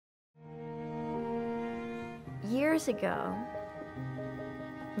Years ago,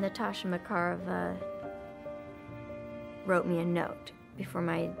 Natasha Makarova wrote me a note before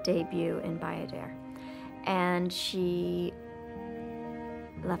my debut in Bayadere, and she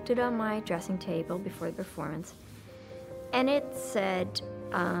left it on my dressing table before the performance, and it said,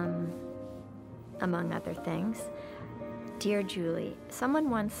 among other things, "Dear Julie, someone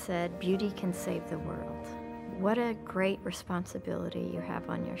once said beauty can save the world. What a great responsibility you have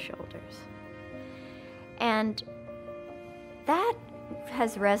on your shoulders." And that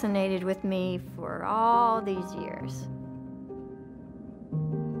has resonated with me for all these years.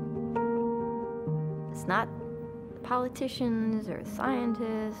 It's not politicians or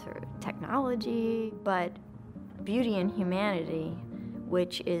scientists or technology, but beauty and humanity,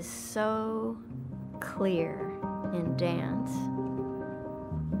 which is so clear in dance,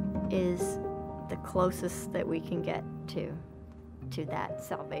 is the closest that we can get to that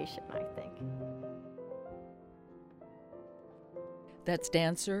salvation, I think. That's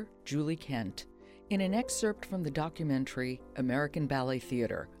dancer Julie Kent in an excerpt from the documentary American Ballet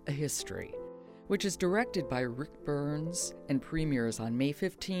Theatre, A History, which is directed by Ric Burns and premieres on May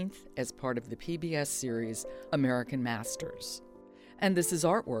 15th as part of the PBS series American Masters. And this is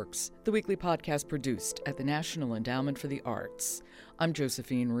Artworks, the weekly podcast produced at the National Endowment for the Arts. I'm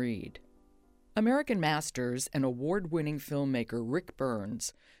Josephine Reed. American Masters and award-winning filmmaker Ric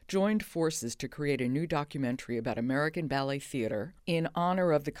Burns joined forces to create a new documentary about American Ballet Theatre in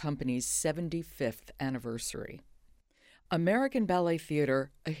honor of the company's 75th anniversary. American Ballet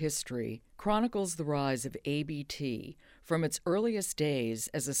Theatre, A History, chronicles the rise of ABT from its earliest days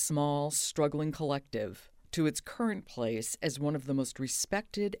as a small, struggling collective to its current place as one of the most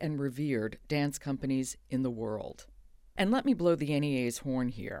respected and revered dance companies in the world. And let me blow the NEA's horn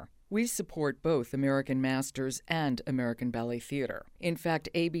here. We support both American Masters and American Ballet Theatre. In fact,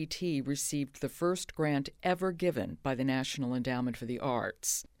 ABT received the first grant ever given by the National Endowment for the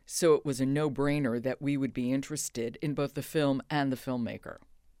Arts, so it was a no-brainer that we would be interested in both the film and the filmmaker.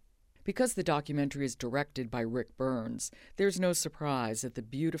 Because the documentary is directed by Ric Burns, there's no surprise at the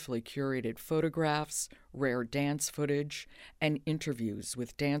beautifully curated photographs, rare dance footage, and interviews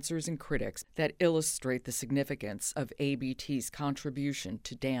with dancers and critics that illustrate the significance of ABT's contribution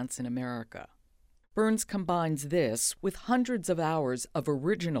to dance in America. Burns combines this with hundreds of hours of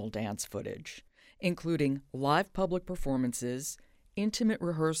original dance footage, including live public performances, intimate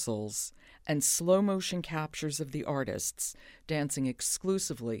rehearsals, and slow-motion captures of the artists dancing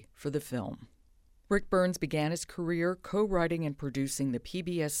exclusively for the film. Ric Burns began his career co-writing and producing the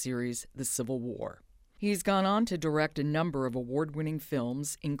PBS series The Civil War. He's gone on to direct a number of award-winning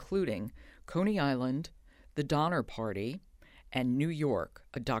films, including Coney Island, The Donner Party, and New York,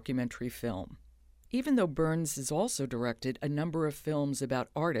 a documentary film. Even though Burns has also directed a number of films about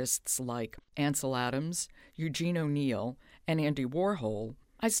artists like Ansel Adams, Eugene O'Neill, and Andy Warhol,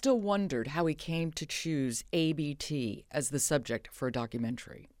 I still wondered how he came to choose ABT as the subject for a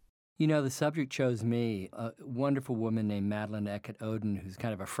documentary. You know, the subject chose me, a wonderful woman named Madeline Eckert-Oden, who's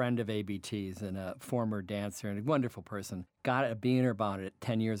kind of a friend of ABT's and a former dancer and a wonderful person, got a bee in her bonnet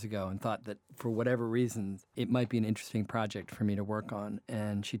 10 years ago and thought that for whatever reasons, it might be an interesting project for me to work on.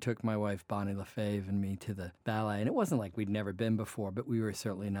 And she took my wife, Bonnie LaFave, and me to the ballet. And it wasn't like we'd never been before, but we were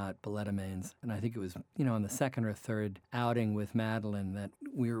certainly not balletimains. And I think it was, on the second or third outing with Madeline that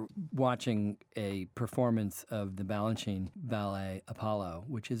we were watching a performance of the Balanchine ballet Apollo,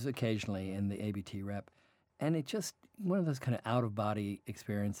 which is occasionally in the ABT rep. And it just, one of those kind of out-of-body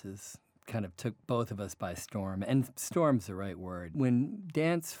experiences kind of took both of us by storm. And storm's the right word. When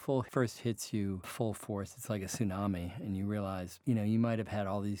dance first hits you full force, it's like a tsunami, and you realize, you might have had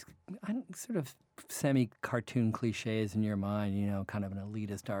all these sort of semi-cartoon cliches in your mind, kind of an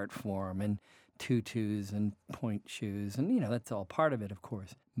elitist art form, and tutus and point shoes, and, that's all part of it, of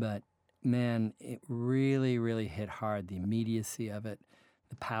course. But, man, it really, really hit hard, the immediacy of it,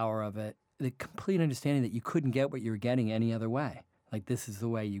 the power of it, the complete understanding that you couldn't get what you were getting any other way. Like, this is the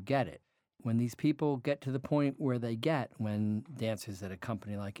way you get it. When these people get to the point where they get, when dancers at a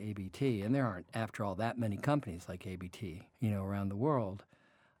company like ABT, and there aren't, after all, that many companies like ABT, around the world,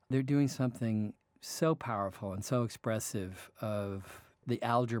 they're doing something so powerful and so expressive of the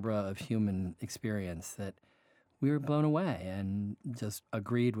algebra of human experience that we were blown away and just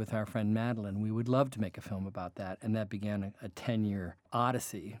agreed with our friend Madeline. We would love to make a film about that, and that began a 10-year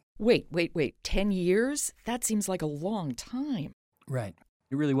odyssey. Wait, 10 years? That seems like a long time. Right.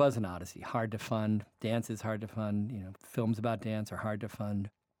 It really was an odyssey. Hard to fund. Dance is hard to fund. Films about dance are hard to fund.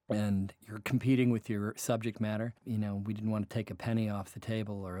 And you're competing with your subject matter. We didn't want to take a penny off the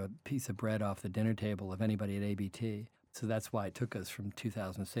table or a piece of bread off the dinner table of anybody at ABT. So that's why it took us from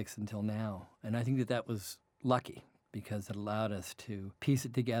 2006 until now. And I think that was lucky because it allowed us to piece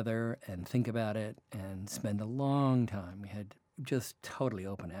it together and think about it and spend a long time. We had just totally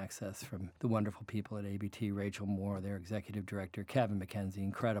open access from the wonderful people at ABT, Rachel Moore, their executive director, Kevin McKenzie,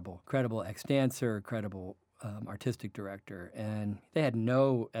 incredible ex-dancer, incredible artistic director. And they had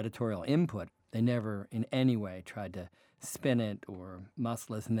no editorial input. They never in any way tried to spin it or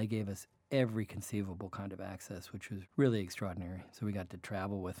muscle us, and they gave us every conceivable kind of access, which was really extraordinary. So we got to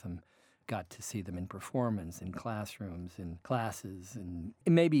travel with them, got to see them in performance, in classrooms, in classes, and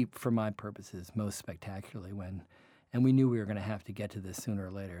maybe for my purposes, most spectacularly and we knew we were going to have to get to this sooner or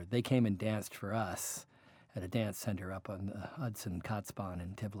later. They came and danced for us at a dance center up on the Hudson Kotzebue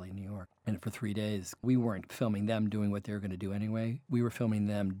in Tivoli, New York. And for 3 days, we weren't filming them doing what they were going to do anyway. We were filming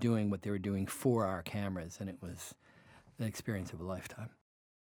them doing what they were doing for our cameras, and it was an experience of a lifetime.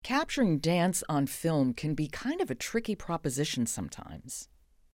 Capturing dance on film can be kind of a tricky proposition sometimes.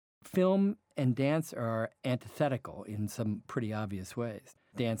 Film and dance are antithetical in some pretty obvious ways.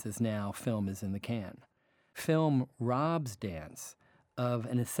 Dance is now, film is in the can. Film robs dance of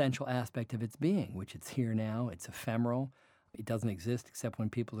an essential aspect of its being, which it's here now, it's ephemeral. It doesn't exist except when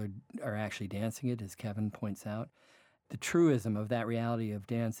people are actually dancing it, as Kevin points out. The truism of that reality of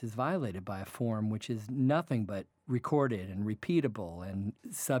dance is violated by a form which is nothing but recorded and repeatable and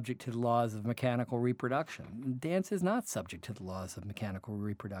subject to the laws of mechanical reproduction. Dance is not subject to the laws of mechanical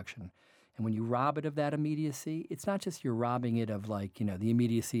reproduction. And when you rob it of that immediacy, it's not just you're robbing it of the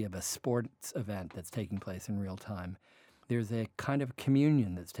immediacy of a sports event that's taking place in real time. There's a kind of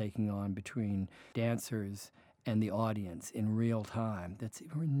communion that's taking on between dancers and the audience in real time that's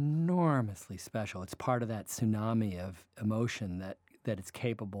enormously special. It's part of that tsunami of emotion that it's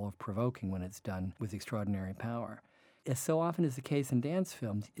capable of provoking when it's done with extraordinary power. As so often is the case in dance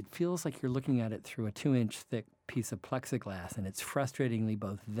films, it feels like you're looking at it through a 2-inch thick piece of plexiglass, and it's frustratingly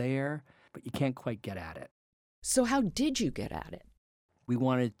both there, but you can't quite get at it. So how did you get at it? We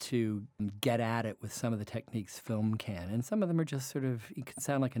wanted to get at it with some of the techniques film can, and some of them are just sort of, it can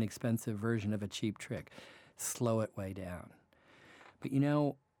sound like an expensive version of a cheap trick. Slow it way down. But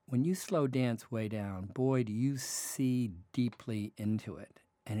when you slow dance way down, boy, do you see deeply into it.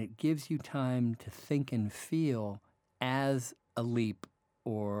 And it gives you time to think and feel as a leap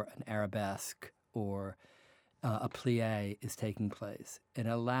or an arabesque or a plie is taking place. It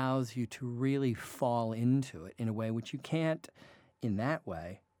allows you to really fall into it in a way which you can't in that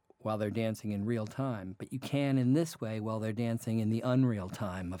way while they're dancing in real time, but you can in this way while they're dancing in the unreal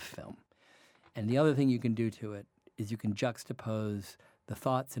time of film. And the other thing you can do to it is you can juxtapose the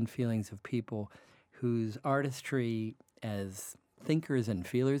thoughts and feelings of people whose artistry as thinkers and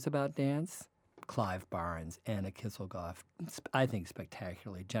feelers about dance, Clive Barnes, Anna Kisselgoff, I think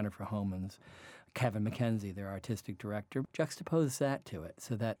spectacularly, Jennifer Homans, Kevin McKenzie, their artistic director, juxtapose that to it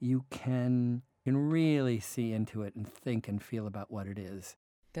so that you can really see into it and think and feel about what it is.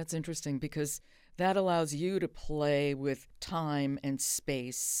 That's interesting because that allows you to play with time and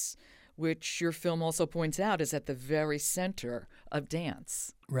space, which your film also points out is at the very center of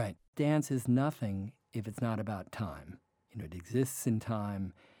dance. Right. Dance is nothing if it's not about time. It exists in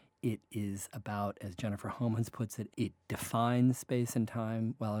time. It is about, as Jennifer Homans puts it, it defines space and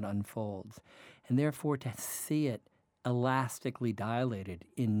time while it unfolds. And therefore, to see it elastically dilated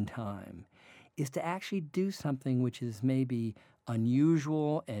in time is to actually do something which is maybe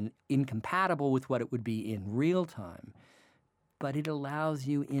unusual and incompatible with what it would be in real time. But it allows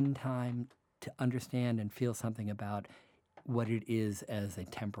you in time to understand and feel something about what it is as a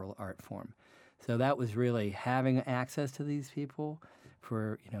temporal art form. So that was really having access to these people.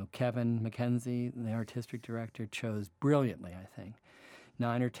 For, Kevin McKenzie, the artistic director, chose brilliantly, I think,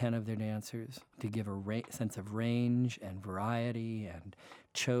 9 or 10 of their dancers to give a sense of range and variety, and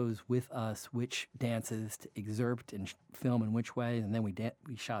chose with us which dances to excerpt and film in which way. And then we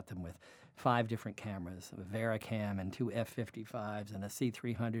shot them with 5 different cameras, a Vericam and 2 F-55s and a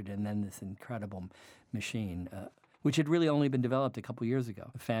C-300, and then this incredible machine, which had really only been developed a couple years ago,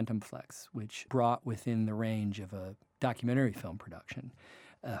 Phantom Flex, which brought within the range of a documentary film production,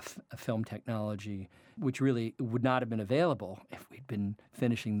 a film technology which really would not have been available if we'd been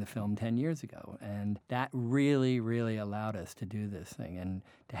finishing the film 10 years ago. And that really, really allowed us to do this thing and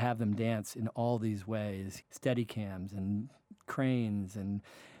to have them dance in all these ways, Steadicams and cranes and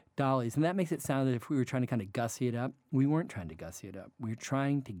dollies. And that makes it sound that if we were trying to kind of gussy it up, we weren't trying to gussy it up. We were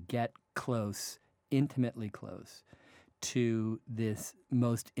trying to get close, intimately close, to this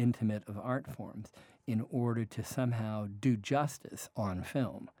most intimate of art forms in order to somehow do justice on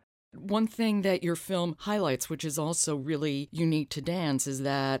film. One thing that your film highlights, which is also really unique to dance, is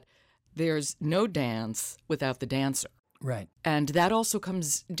that there's no dance without the dancer. Right. And that also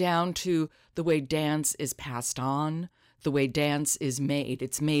comes down to the way dance is passed on, the way dance is made.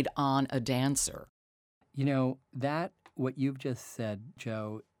 It's made on a dancer. You know, what you've just said,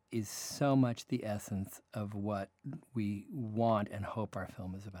 Joe, is so much the essence of what we want and hope our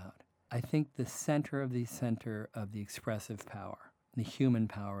film is about. I think the center of the expressive power, the human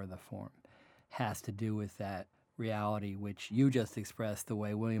power of the form, has to do with that reality which you just expressed the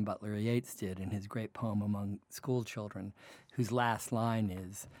way William Butler Yeats did in his great poem Among School Children, whose last line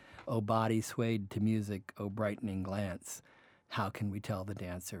is, "O body swayed to music, O brightening glance, how can we tell the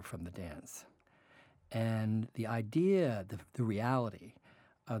dancer from the dance?" And the idea, the reality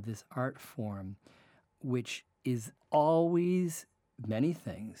of this art form, which is always many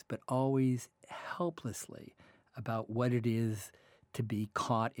things, but always helplessly about what it is to be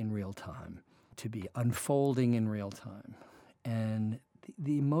caught in real time, to be unfolding in real time. And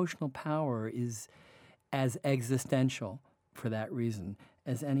the emotional power is as existential for that reason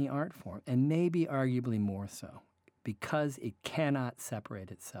as any art form, and maybe arguably more so, because it cannot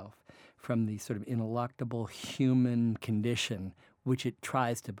separate itself from the sort of ineluctable human condition which it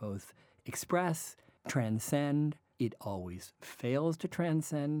tries to both express, transcend. It always fails to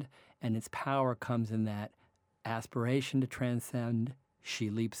transcend, and its power comes in that aspiration to transcend. She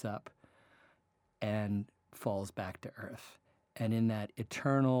leaps up and falls back to earth. And in that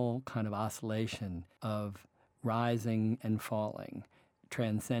eternal kind of oscillation of rising and falling,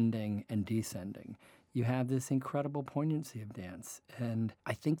 transcending and descending, you have this incredible poignancy of dance. And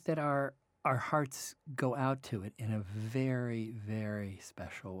I think that our hearts go out to it in a very, very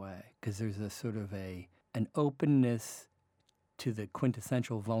special way, because there's a sort of an openness to the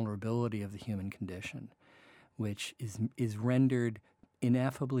quintessential vulnerability of the human condition, which is rendered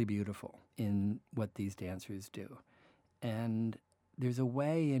ineffably beautiful in what these dancers do. And there's a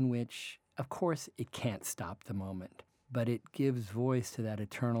way in which, of course, it can't stop the moment, but it gives voice to that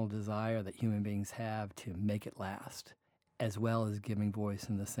eternal desire that human beings have to make it last, as well as giving voice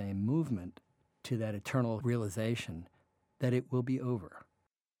in the same movement to that eternal realization that it will be over.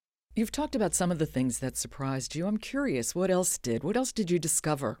 You've talked about some of the things that surprised you. I'm curious, what else did? What else did you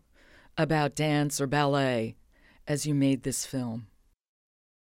discover about dance or ballet as you made this film?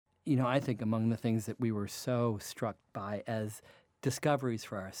 You know, I think among the things that we were so struck by as discoveries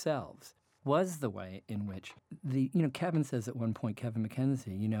for ourselves was the way in which Kevin says at one point, Kevin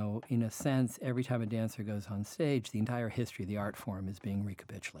McKenzie, in a sense, every time a dancer goes on stage, the entire history of the art form is being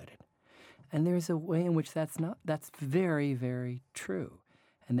recapitulated. And there's a way in which that's very, very true.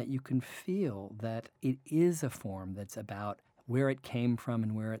 And that you can feel that it is a form that's about where it came from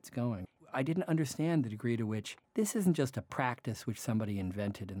and where it's going. I didn't understand the degree to which this isn't just a practice which somebody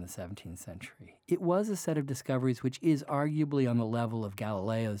invented in the 17th century. It was a set of discoveries which is arguably on the level of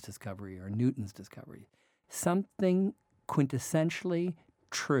Galileo's discovery or Newton's discovery. Something quintessentially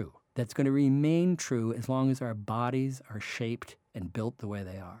true that's going to remain true as long as our bodies are shaped and built the way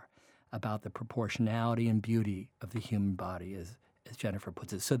they are, about the proportionality and beauty of the human body, as Jennifer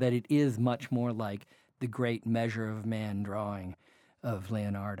puts it, so that it is much more like the great Measure of Man drawing of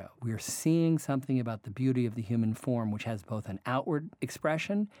Leonardo. We're seeing something about the beauty of the human form which has both an outward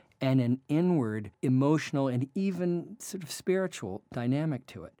expression and an inward emotional and even sort of spiritual dynamic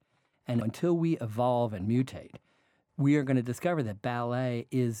to it. And until we evolve and mutate, we are going to discover that ballet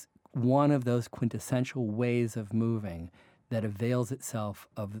is one of those quintessential ways of moving that avails itself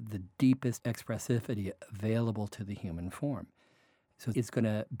of the deepest expressivity available to the human form. So it's going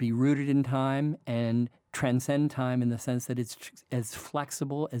to be rooted in time and transcend time in the sense that it's as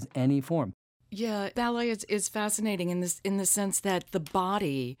flexible as any form. Yeah, ballet is fascinating in the sense that the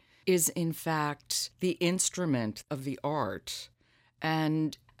body is, in fact, the instrument of the art.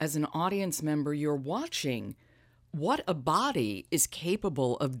 And as an audience member, you're watching what a body is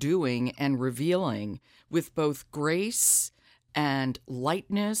capable of doing and revealing with both grace and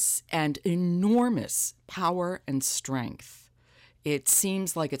lightness and enormous power and strength. It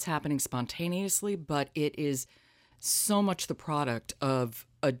seems like it's happening spontaneously, but it is so much the product of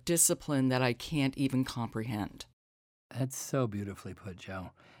a discipline that I can't even comprehend. That's so beautifully put,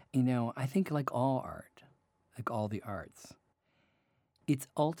 Joe. I think like all art, like all the arts, it's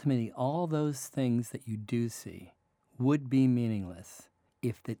ultimately all those things that you do see would be meaningless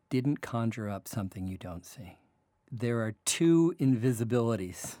if it didn't conjure up something you don't see. There are two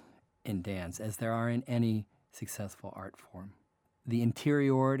invisibilities in dance, as there are in any successful art form. The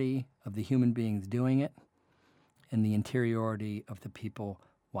interiority of the human beings doing it and the interiority of the people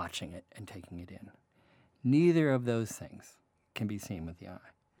watching it and taking it in. Neither of those things can be seen with the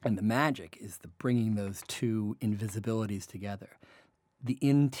eye. And the magic is the bringing those two invisibilities together. The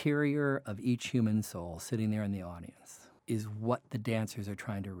interior of each human soul sitting there in the audience is what the dancers are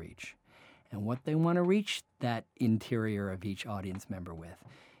trying to reach. And what they want to reach that interior of each audience member with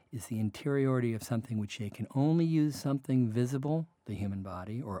is the interiority of something which they can only use something visible, the human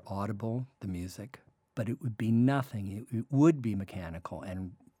body, or audible, the music, but it would be nothing. It would be mechanical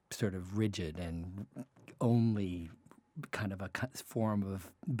and sort of rigid and only kind of a form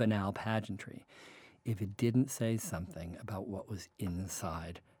of banal pageantry if it didn't say something about what was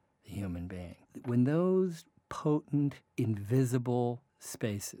inside the human being. When those potent, invisible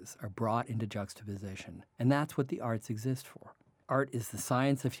spaces are brought into juxtaposition, and that's what the arts exist for. Art is the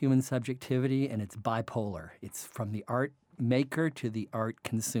science of human subjectivity, and it's bipolar. It's from the art maker to the art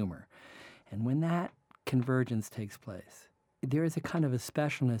consumer. And when that convergence takes place, there is a kind of a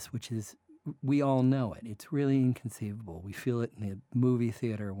specialness which is, we all know it. It's really inconceivable. We feel it in the movie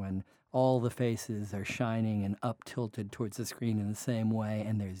theater when all the faces are shining and up tilted towards the screen in the same way,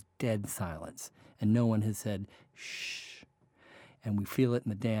 and there's dead silence, and no one has said, shh. And we feel it in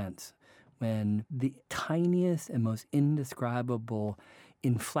the dance when the tiniest and most indescribable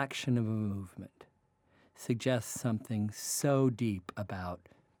inflection of a movement suggests something so deep about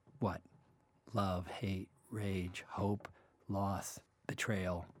what? Love, hate, rage, hope, loss,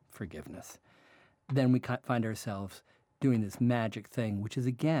 betrayal, forgiveness. Then we find ourselves doing this magic thing, which is,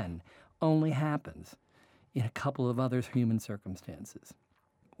 again, only happens in a couple of other human circumstances.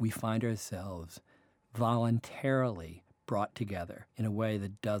 We find ourselves voluntarily brought together in a way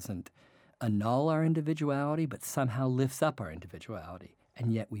that doesn't annul our individuality, but somehow lifts up our individuality.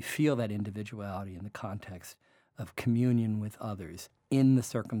 And yet we feel that individuality in the context of communion with others in the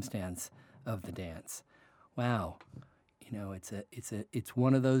circumstance of the dance. Wow. You know, it's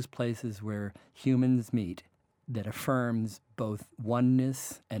one of those places where humans meet that affirms both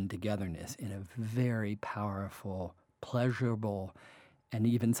oneness and togetherness in a very powerful, pleasurable, and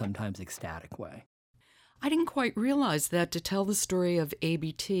even sometimes ecstatic way. I didn't quite realize that to tell the story of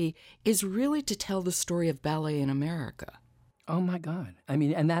ABT is really to tell the story of ballet in America. Oh, my God. I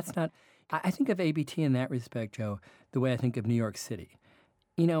mean, and that's not... I think of ABT in that respect, Joe, the way I think of New York City.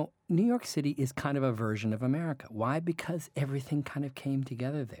 You know, New York City is kind of a version of America. Why? Because everything kind of came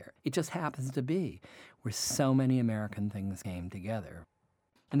together there. It just happens to be where so many American things came together.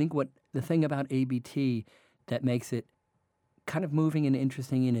 I think what the thing about ABT that makes it kind of moving and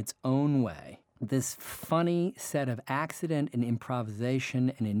interesting in its own way, this funny set of accident and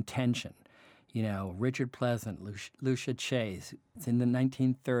improvisation and intention. You know, Richard Pleasant, Lucia Chase. It's in the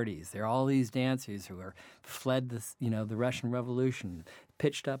 1930s. There are all these dancers who are fled the Russian Revolution,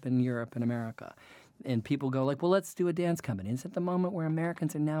 pitched up in Europe and America. And people go like, well, let's do a dance company. It's at the moment where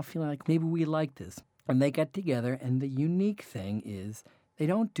Americans are now feeling like maybe we like this. And they get together, and the unique thing is they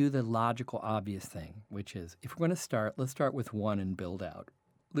don't do the logical, obvious thing, which is, if we're going to start, let's start with one and build out.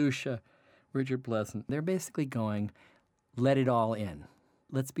 Lucia, Richard Pleasant, they're basically going, let it all in.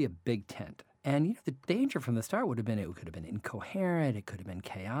 Let's be a big tent. And you know, the danger from the start would have been it could have been incoherent, it could have been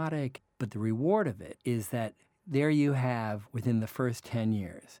chaotic, but the reward of it is that there you have, within the first 10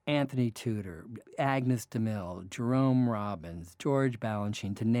 years, Anthony Tudor, Agnes DeMille, Jerome Robbins, George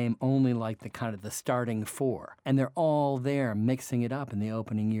Balanchine, to name only like the kind of the starting four. And they're all there mixing it up in the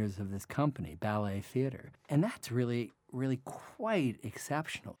opening years of this company, Ballet Theatre. And that's really, really quite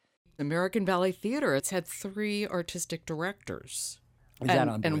exceptional. American Ballet Theatre, it's had 3 artistic directors. Is that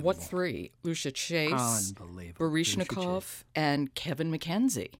unbelievable? And what 3? Lucia Chase, Baryshnikov, and Kevin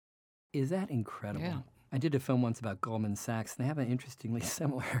McKenzie. Is that incredible? Yeah. I did a film once about Goldman Sachs, and they have an interestingly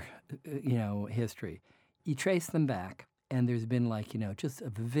similar, history. You trace them back, and there's been just a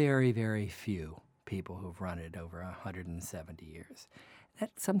very, very few people who've run it over 170 years.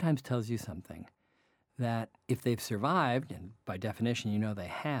 That sometimes tells you something, that if they've survived, and by definition they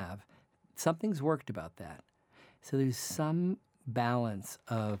have, something's worked about that. So there's some balance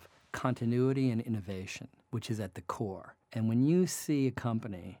of continuity and innovation, which is at the core. And when you see a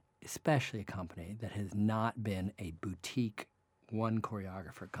company, especially a company that has not been a boutique one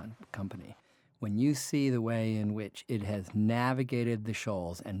choreographer company, when you see the way in which it has navigated the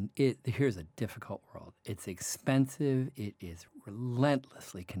shoals, and here's a difficult world. It's expensive. It is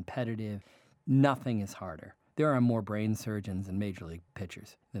relentlessly competitive. Nothing is harder. There are more brain surgeons and major league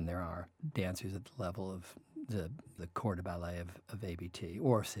pitchers than there are dancers at the level of the corps de ballet of ABT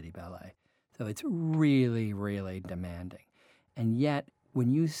or City Ballet. So it's really, really demanding. And yet,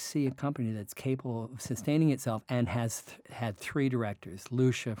 when you see a company that's capable of sustaining itself and has had 3 directors,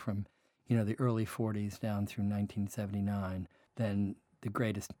 Lucia from the early 40s down through 1979, then the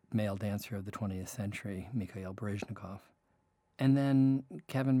greatest male dancer of the 20th century, Mikhail Baryshnikov, and then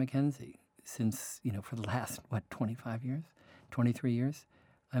Kevin McKenzie, since, for the last, 25 years, 23 years,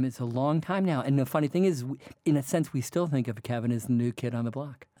 I mean, it's a long time now. And the funny thing is, in a sense, we still think of Kevin as the new kid on the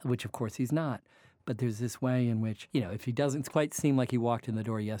block, which, of course, he's not. But there's this way in which, if he doesn't quite seem like he walked in the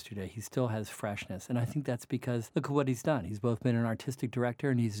door yesterday, he still has freshness. And I think that's because, look at what he's done. He's both been an artistic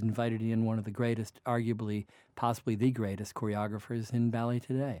director and he's invited in one of the greatest, arguably, possibly the greatest choreographers in ballet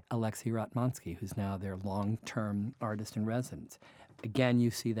today, Alexei Ratmansky, who's now their long-term artist in residence. Again,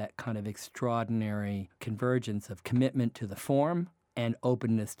 you see that kind of extraordinary convergence of commitment to the form and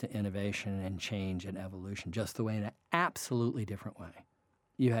openness to innovation and change and evolution, just the way in an absolutely different way.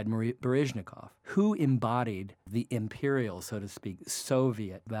 You had Marie Baryshnikov, who embodied the imperial, so to speak,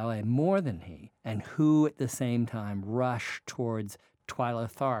 Soviet ballet more than he, and who at the same time rushed towards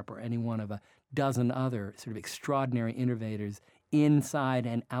Twyla Tharp or any one of a dozen other sort of extraordinary innovators inside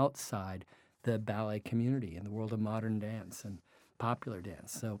and outside the ballet community in the world of modern dance and popular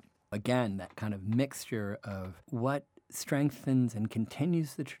dance. So again, that kind of mixture of what strengthens and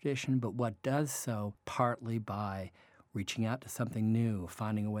continues the tradition, but what does so partly by reaching out to something new,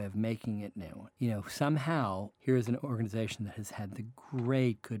 finding a way of making it new. Somehow, here's an organization that has had the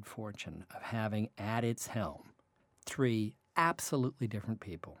great good fortune of having at its helm 3 absolutely different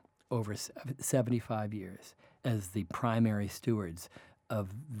people over 75 years as the primary stewards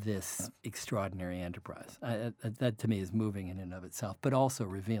of this extraordinary enterprise. That, to me, is moving in and of itself, but also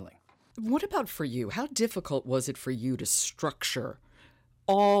revealing. What about for you? How difficult was it for you to structure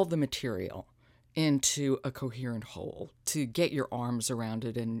all the material into a coherent whole, to get your arms around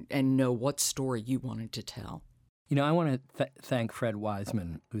it and know what story you wanted to tell? I want to thank Fred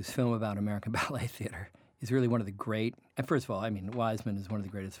Wiseman, whose film about American Ballet Theatre is really one of the great, and first of all, Wiseman is one of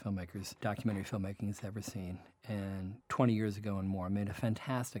the greatest filmmakers documentary filmmaking has ever seen. And 20 years ago and more, made a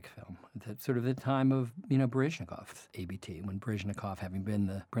fantastic film at sort of the time of, Baryshnikov's ABT, when Baryshnikov, having been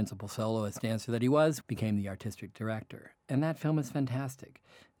the principal soloist dancer that he was, became the artistic director. And that film is fantastic.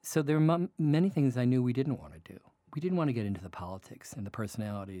 So there are many things I knew we didn't want to do. We didn't want to get into the politics and the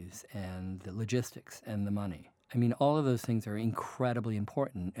personalities and the logistics and the money. All of those things are incredibly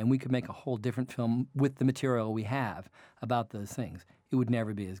important, and we could make a whole different film with the material we have about those things. It would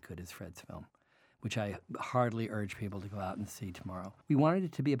never be as good as Fred's film, which I hardly urge people to go out and see tomorrow. We wanted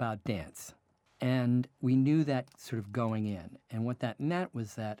it to be about dance, and we knew that sort of going in. And what that meant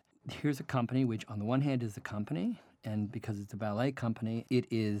was that here's a company which, on the one hand, is a company, and because it's a ballet company, it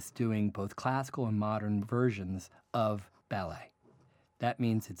is doing both classical and modern versions of ballet. That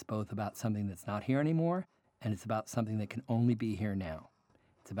means it's both about something that's not here anymore, and it's about something that can only be here now.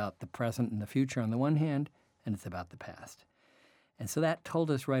 It's about the present and the future on the one hand, and it's about the past. And so that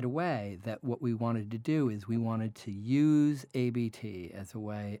told us right away that what we wanted to do is we wanted to use ABT as a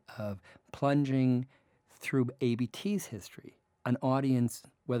way of plunging through ABT's history, an audience,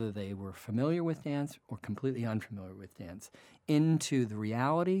 whether they were familiar with dance or completely unfamiliar with dance, into the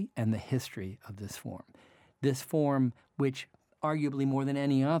reality and the history of this form. This form, which arguably more than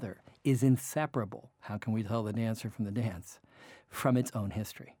any other, is inseparable. How can we tell the dancer from the dance? From its own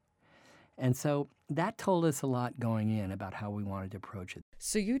history. And so that told us a lot going in about how we wanted to approach it.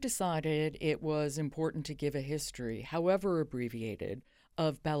 So you decided it was important to give a history, however abbreviated,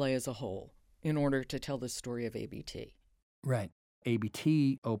 of ballet as a whole in order to tell the story of ABT. Right.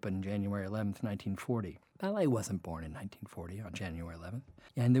 ABT opened January 11th, 1940. Ballet wasn't born in 1940 on January 11th.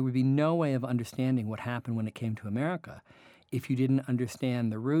 And there would be no way of understanding what happened when it came to America if you didn't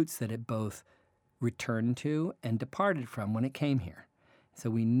understand the roots that it both returned to and departed from when it came here. So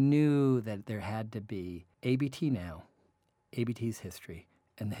we knew that there had to be ABT now, ABT's history,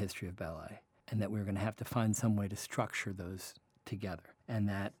 and the history of ballet, and that we were going to have to find some way to structure those together. And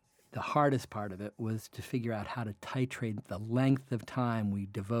that the hardest part of it was to figure out how to titrate the length of time we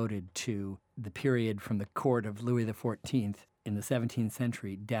devoted to the period from the court of Louis XIV in the 17th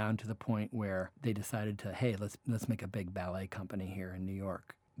century down to the point where they decided to, hey, let's make a big ballet company here in New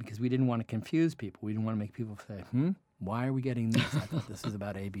York. Because we didn't want to confuse people. We didn't want to make people say, why are we getting this? I thought this was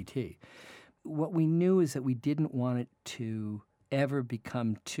about ABT. What we knew is that we didn't want it to ever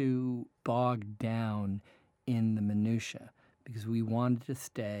become too bogged down in the minutia, because we wanted to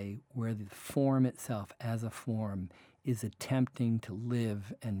stay where the form itself as a form is attempting to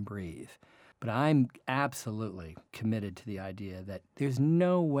live and breathe. But I'm absolutely committed to the idea that there's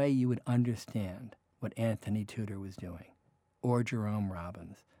no way you would understand what Anthony Tudor was doing, or Jerome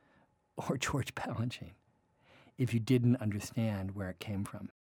Robbins, or George Balanchine, if you didn't understand where it came from.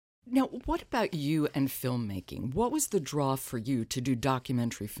 Now, what about you and filmmaking? What was the draw for you to do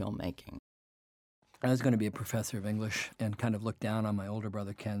documentary filmmaking? I was going to be a professor of English and kind of look down on my older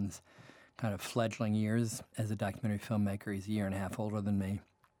brother Ken's kind of fledgling years as a documentary filmmaker. He's a year and a half older than me.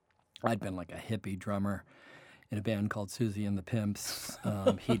 I'd been like a hippie drummer in a band called Susie and the Pimps.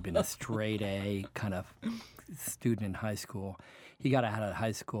 He'd been a straight A kind of student in high school. He got out of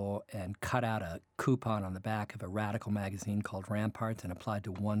high school and cut out a coupon on the back of a radical magazine called Ramparts and applied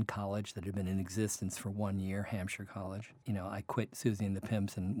to one college that had been in existence for 1 year, Hampshire College. I quit Susie and the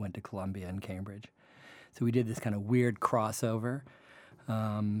Pimps and went to Columbia and Cambridge. So we did this kind of weird crossover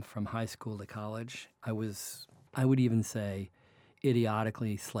from high school to college. I would even say,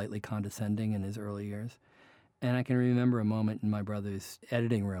 idiotically, slightly condescending in his early years. And I can remember a moment in my brother's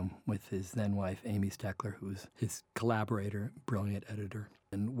editing room with his then-wife, Amy Steckler, who was his collaborator, brilliant editor,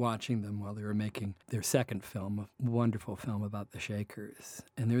 and watching them while they were making their second film, a wonderful film about the Shakers.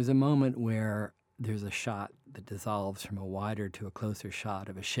 And there's a moment where there's a shot that dissolves from a wider to a closer shot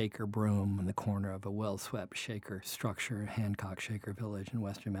of a Shaker broom in the corner of a well-swept Shaker structure, Hancock Shaker Village in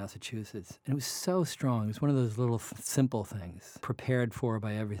western Massachusetts. And it was so strong. It was one of those little simple things, prepared for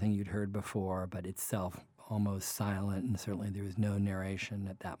by everything you'd heard before, but itself almost silent, and certainly there was no narration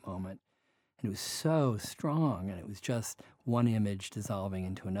at that moment. And it was so strong, and it was just one image dissolving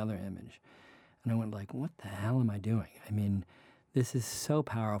into another image. And I went like, what the hell am I doing? I mean, this is so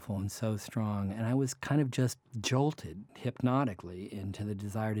powerful and so strong. And I was kind of just jolted hypnotically into the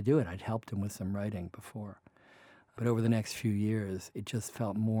desire to do it. I'd helped him with some writing before. But over the next few years, it just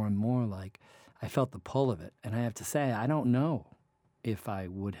felt more and more like I felt the pull of it. And I have to say, I don't know if I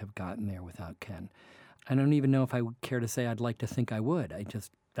would have gotten there without Ken. I don't even know if I would care to say I'd like to think I would.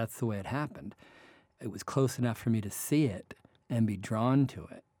 That's the way it happened. It was close enough for me to see it and be drawn to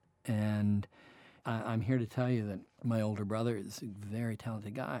it. And I'm here to tell you that my older brother is a very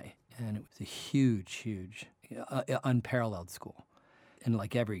talented guy, and it was a huge, unparalleled school. And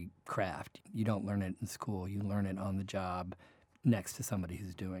like every craft, you don't learn it in school. You learn it on the job next to somebody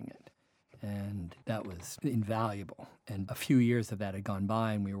who's doing it. And that was invaluable. And a few years of that had gone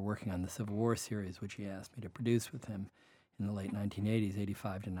by, and we were working on the Civil War series, which he asked me to produce with him in the late 1980s,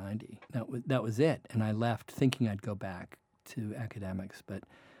 85 to 90. That was it. And I left thinking I'd go back to academics, but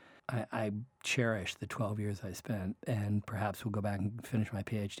I cherish the 12 years I spent, and perhaps we'll go back and finish my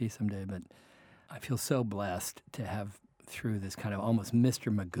PhD someday, but I feel so blessed to have, through this kind of almost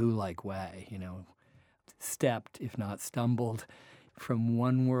Mr. Magoo-like way, stepped, if not stumbled, from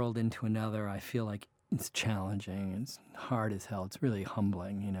one world into another. I feel like it's challenging. It's hard as hell. It's really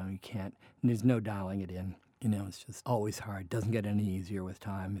humbling. You can't, there's no dialing it in. It's just always hard. It doesn't get any easier with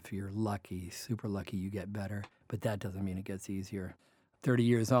time. If you're lucky, super lucky, you get better. But that doesn't mean it gets easier. 30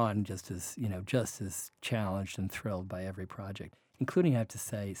 years on, just as challenged and thrilled by every project, including, I have to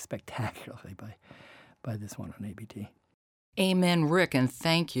say, spectacularly by this one on ABT. Amen, Ric, and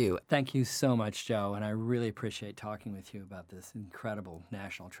thank you. Thank you so much, Joe, and I really appreciate talking with you about this incredible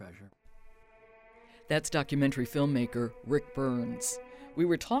national treasure. That's documentary filmmaker Ric Burns. We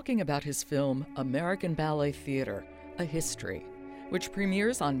were talking about his film American Ballet Theatre, A History, which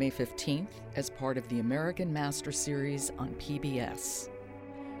premieres on May 15th as part of the American Master Series on PBS.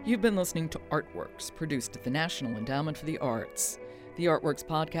 You've been listening to Artworks, produced at the National Endowment for the Arts. The Artworks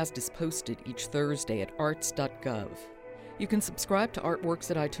podcast is posted each Thursday at arts.gov. You can subscribe to Artworks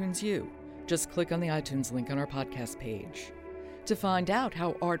at iTunes U. Just click on the iTunes link on our podcast page. To find out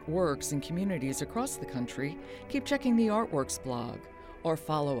how art works in communities across the country, keep checking the Artworks blog or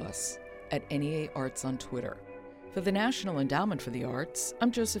follow us at NEA Arts on Twitter. For the National Endowment for the Arts,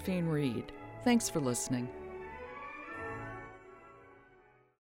 I'm Josephine Reed. Thanks for listening.